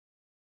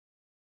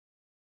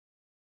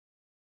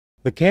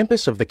The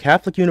campus of the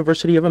Catholic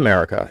University of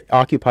America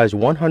occupies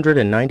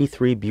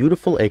 193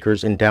 beautiful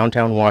acres in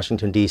downtown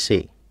Washington,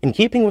 D.C. In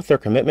keeping with their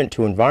commitment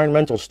to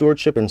environmental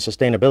stewardship and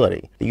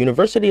sustainability, the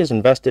university has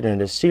invested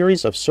in a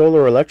series of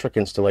solar electric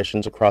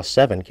installations across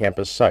 7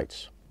 campus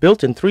sites.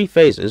 Built in 3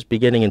 phases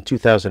beginning in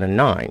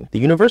 2009, the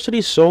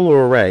university's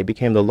solar array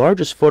became the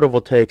largest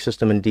photovoltaic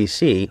system in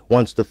D.C.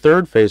 once the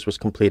 3rd phase was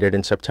completed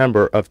in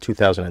September of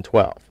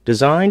 2012.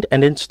 Designed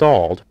and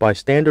installed by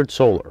Standard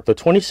Solar, the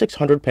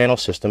 2,600-panel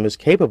system is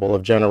capable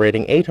of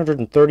generating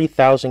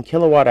 830,000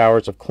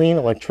 kilowatt-hours of clean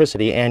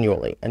electricity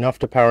annually, enough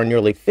to power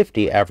nearly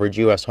 50 average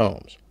U.S.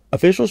 homes.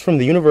 Officials from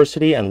the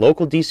university and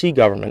local D.C.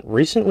 government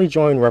recently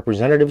joined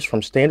representatives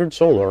from Standard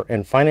Solar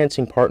and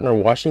financing partner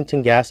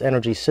Washington Gas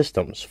Energy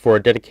Systems for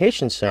a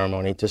dedication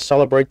ceremony to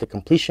celebrate the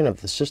completion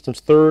of the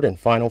system's 3rd and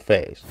final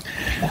phase.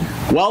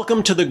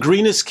 Welcome to the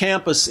greenest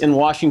campus in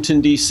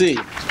Washington, D.C.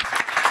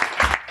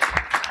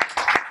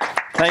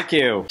 Thank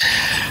you.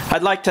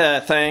 I'd like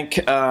to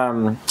thank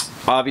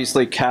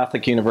obviously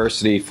Catholic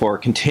University for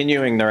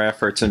continuing their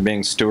efforts in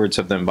being stewards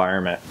of the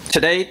environment. To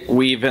date,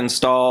 we've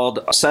installed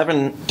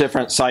 7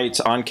 different sites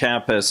on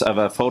campus of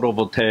a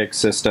photovoltaic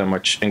system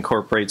which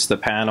incorporates the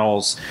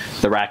panels,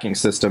 the racking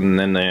system, and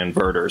then the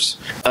inverters.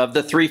 Of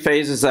the 3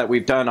 phases that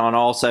we've done on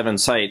all 7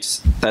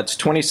 sites, that's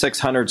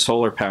 2,600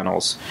 solar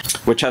panels,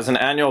 which has an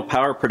annual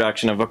power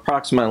production of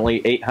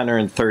approximately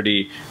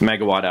 830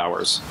 megawatt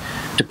hours.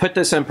 To put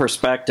this in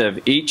perspective,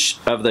 each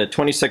of the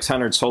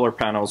 2,600 solar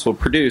panels will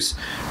produce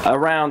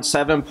around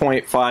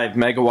 7.5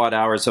 megawatt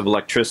hours of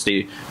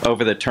electricity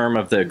over the term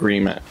of the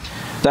agreement.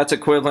 That's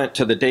equivalent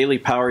to the daily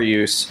power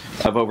use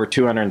of over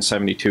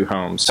 272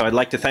 homes. So I'd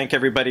like to thank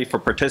everybody for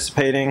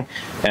participating,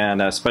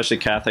 and especially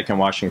Catholic and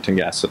Washington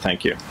Gas, so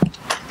thank you.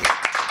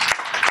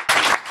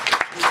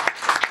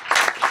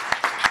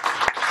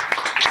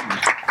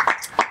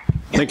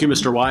 Thank you,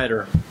 Mr.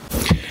 Wyatter.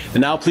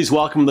 And now please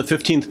welcome the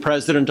 15th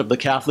President of the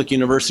Catholic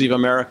University of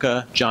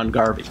America, John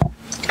Garvey.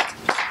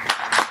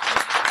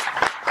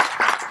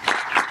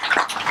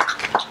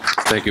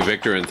 Thank you,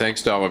 Victor, and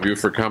thanks to all of you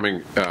for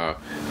coming. I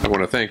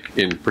want to thank,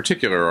 in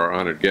particular, our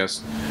honored guests,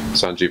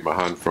 Sanjeev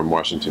Mahan from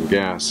Washington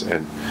Gas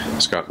and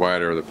Scott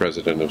Wyatter, the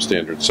president of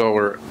Standard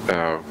Solar.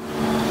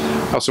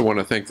 I also want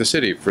to thank the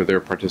city for their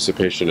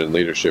participation and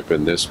leadership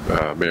in this.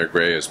 Mayor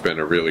Gray has been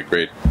a really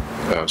great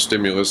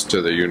stimulus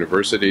to the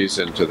universities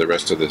and to the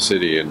rest of the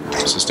city in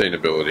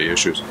sustainability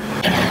issues.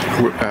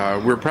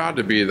 We're proud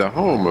to be the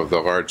home of the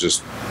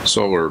largest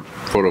solar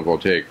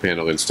photovoltaic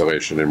panel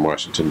installation in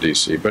Washington,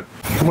 D.C. But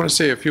I want to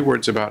say a few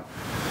words about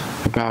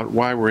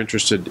why we're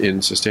interested in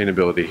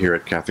sustainability here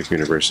at Catholic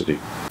University.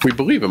 We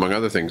believe, among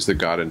other things, that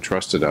God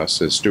entrusted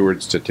us as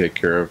stewards to take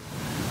care of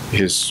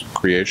His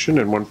creation,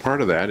 and one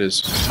part of that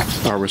is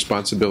our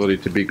responsibility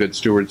to be good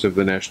stewards of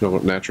the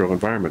natural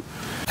environment.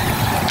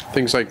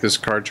 Things like this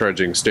car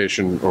charging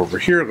station over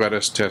here let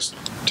us test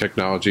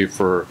technology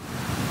for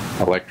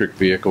electric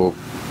vehicle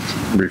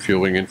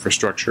refueling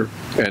infrastructure.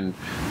 And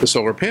the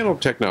solar panel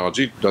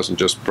technology doesn't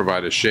just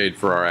provide a shade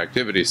for our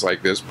activities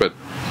like this, but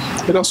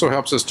it also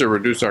helps us to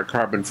reduce our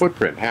carbon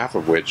footprint, half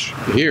of which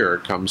here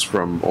comes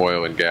from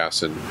oil and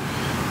gas and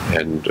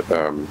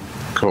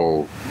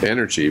coal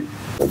energy.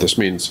 This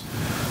means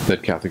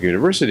that Catholic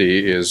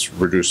University is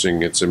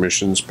reducing its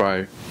emissions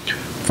by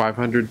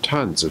 500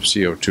 tons of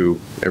CO2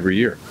 every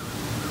year.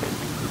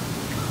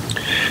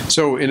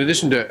 So in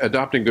addition to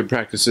adopting good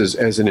practices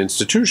as an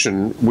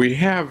institution, we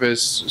have,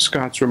 as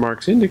Scott's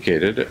remarks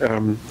indicated,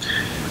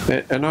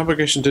 an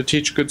obligation to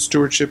teach good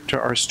stewardship to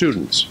our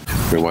students.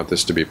 We want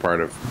this to be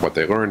part of what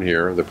they learn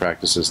here, the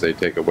practices they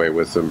take away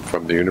with them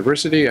from the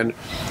university, and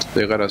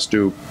they let us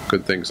do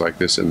good things like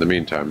this in the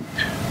meantime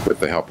with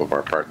the help of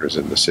our partners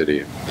in the city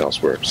and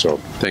elsewhere. So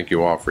thank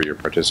you all for your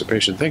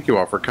participation. Thank you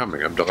all for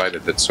coming. I'm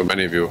delighted that so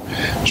many of you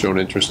have shown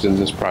interest in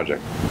this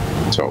project.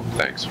 So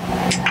thanks.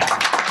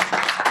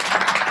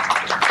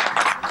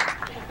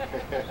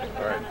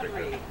 All right,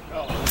 very good.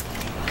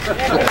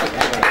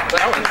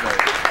 That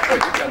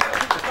was nice.